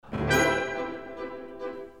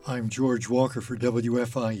I'm George Walker for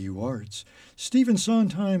WFIU Arts. Stephen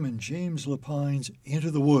Sondheim and James Lapine's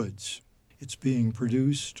Into the Woods. It's being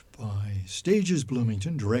produced by Stages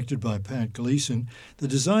Bloomington, directed by Pat Gleason. The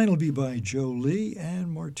design will be by Joe Lee,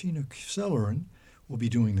 and Martina Sellerin will be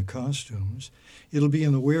doing the costumes. It'll be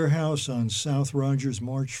in the warehouse on South Rogers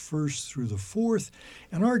March 1st through the 4th,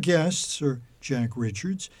 and our guests are Jack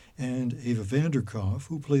Richards and Ava Vanderkopf,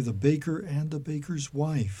 who play the baker and the baker's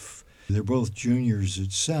wife. They're both juniors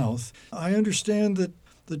at South. I understand that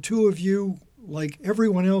the two of you, like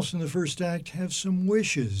everyone else in the first act, have some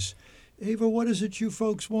wishes. Ava, what is it you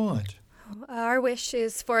folks want? Our wish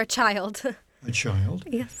is for a child. A child?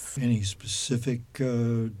 Yes. Any specific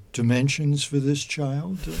dimensions for this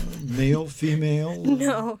child? Male, female?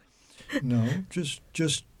 No. No,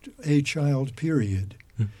 just a child, period.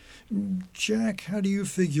 Jack, how do you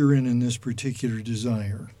figure in this particular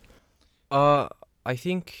desire? I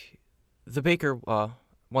think the baker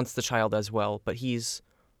wants the child as well, but he's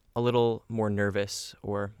a little more nervous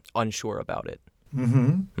or unsure about it.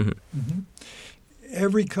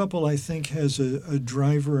 Every couple, I think, has a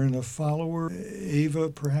driver and a follower. Ava,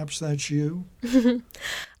 perhaps that's you?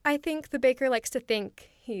 I think the baker likes to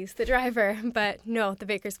think he's the driver, but no, the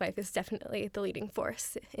baker's wife is definitely the leading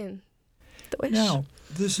force in the wish. Now,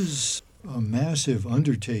 this is a massive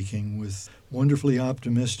undertaking with wonderfully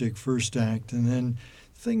optimistic first act, and then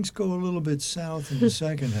things go a little bit south in the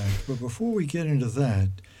second act. But before we get into that,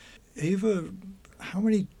 Ava, how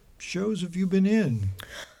many shows have you been in?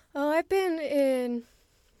 Oh, I've been in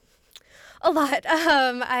a lot.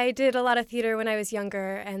 I did a lot of theater when I was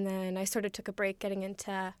younger, and then I sort of took a break getting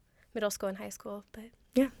into middle school and high school, but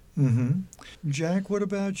yeah. Jack, what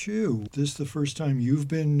about you? Is this the first time you've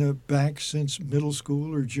been back since middle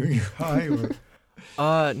school or junior high?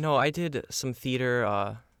 Or? No, I did some theater.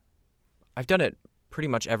 I've done it pretty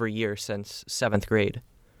much every year since 7th grade.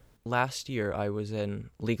 Last year, I was in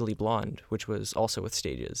Legally Blonde, which was also with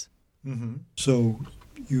Stages. So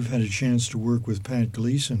you've had a chance to work with Pat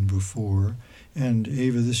Gleason before, and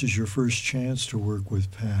Ava, this is your first chance to work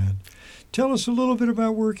with Pat. Tell us a little bit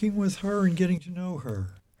about working with her and getting to know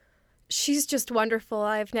her. She's just wonderful.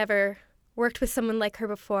 I've never worked with someone like her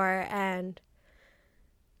before, and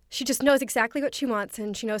she just knows exactly what she wants,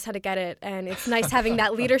 and she knows how to get it, and it's nice having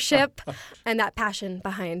that leadership and that passion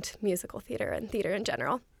behind musical theater and theater in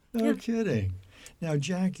general. No kidding. Now,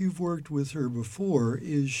 Jack, you've worked with her before.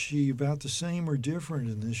 Is she about the same or different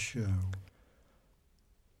in this show?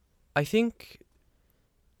 I think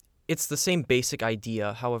it's the same basic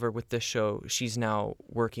idea. However, with this show, she's now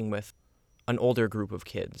working with an older group of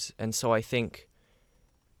kids. And so I think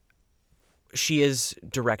she is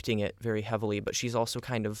directing it very heavily, but she's also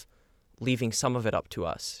kind of leaving some of it up to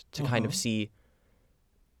us to kind of see,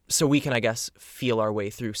 so we can, I guess, feel our way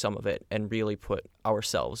through some of it and really put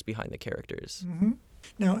ourselves behind the characters.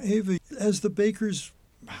 Now, Ava, as the baker's,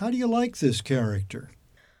 how do you like this character?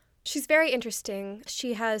 She's very interesting.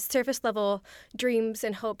 She has surface-level dreams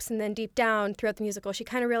and hopes, and then deep down throughout the musical, she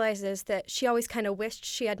kind of realizes that she always kind of wished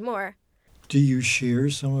she had more. Do you share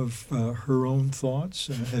some of her own thoughts?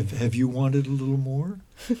 Have you wanted a little more?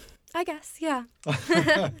 I guess, yeah.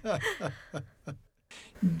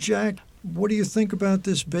 Jack, what do you think about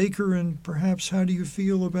this baker, and perhaps how do you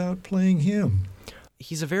feel about playing him?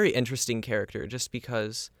 He's a very interesting character just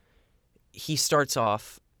because he starts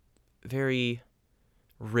off very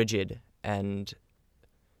rigid and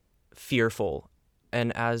fearful,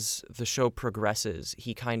 and as the show progresses,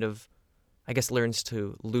 he kind of, I guess, learns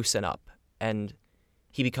to loosen up, and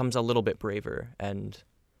he becomes a little bit braver and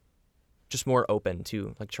just more open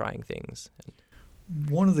to trying things.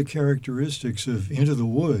 One of the characteristics of Into the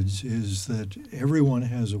Woods is that everyone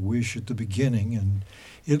has a wish at the beginning, and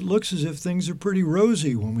it looks as if things are pretty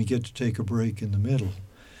rosy when we get to take a break in the middle.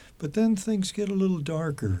 But then things get a little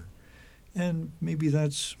darker, and maybe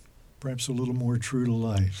that's perhaps a little more true to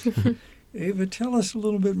life. Ava, tell us a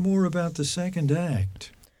little bit more about the second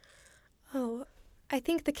act. Oh, I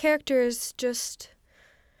think the characters just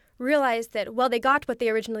realize that, well, they got what they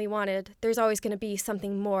originally wanted. There's always going to be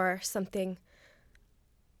something more, something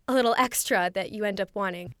a little extra that you end up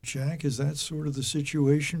wanting. Jack, is that sort of the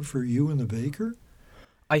situation for you and the baker?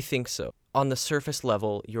 I think so. On the surface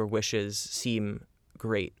level, your wishes seem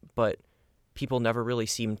great, but people never really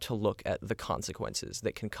seem to look at the consequences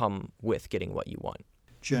that can come with getting what you want.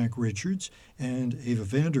 Jack Richards and Ava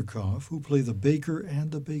Vanderkopf, who play the baker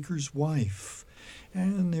and the baker's wife.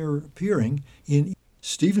 And they're appearing in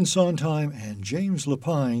Stephen Sondheim and James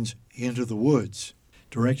Lapine's Into the Woods.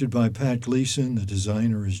 Directed by Pat Gleason, the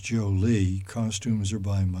designer is Joe Lee, costumes are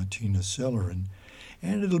by Martina Sellerin,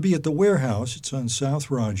 and it'll be at the Warehouse. It's on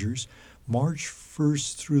South Rogers, March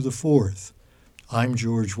 1st through the 4th. I'm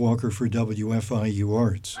George Walker for WFIU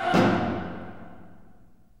Arts.